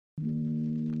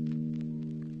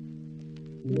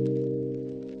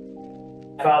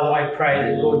Father, I pray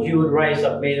that, Lord, you would raise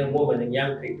up men and women and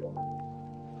young people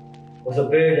with a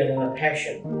burden and a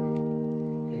passion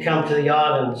to come to the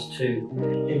islands to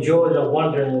enjoy the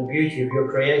wonder and the beauty of your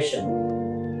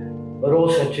creation, but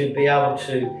also to be able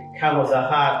to come with a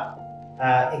heart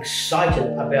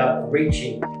excited about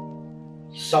reaching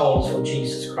souls for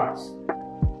Jesus Christ.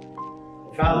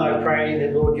 Father, I pray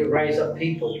that, Lord, you raise up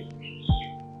people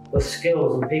with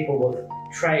skills and people with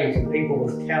trades and people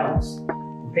with talents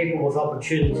and people with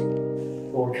opportunity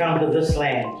who will come to this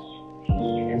land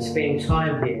and spend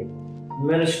time here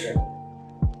ministering,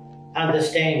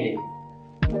 understanding,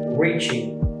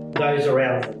 reaching those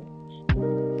around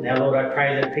them. Now, Lord, I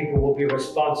pray that people will be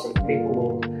responsive,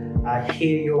 people will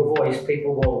hear your voice,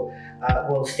 people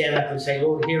will stand up and say,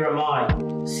 Lord, here am I,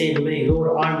 send me.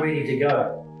 Lord, I'm ready to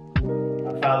go.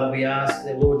 Father, we ask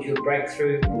that, Lord, you break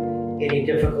through any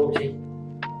difficulty,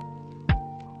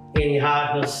 any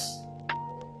hardness,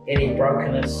 any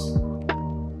brokenness.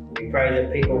 We pray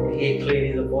that people will hear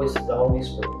clearly the voice of the Holy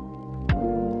Spirit.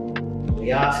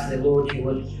 We ask that, Lord, you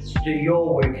would do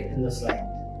your work in this land.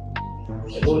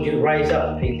 That, Lord, you raise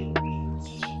up people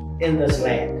in this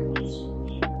land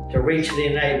to reach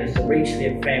their neighbours, to reach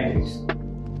their families,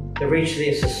 to reach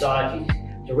their societies,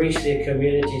 to reach their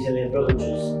communities and their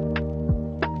villages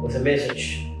with a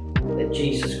message that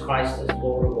Jesus Christ is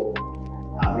Lord of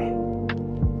all. Amen.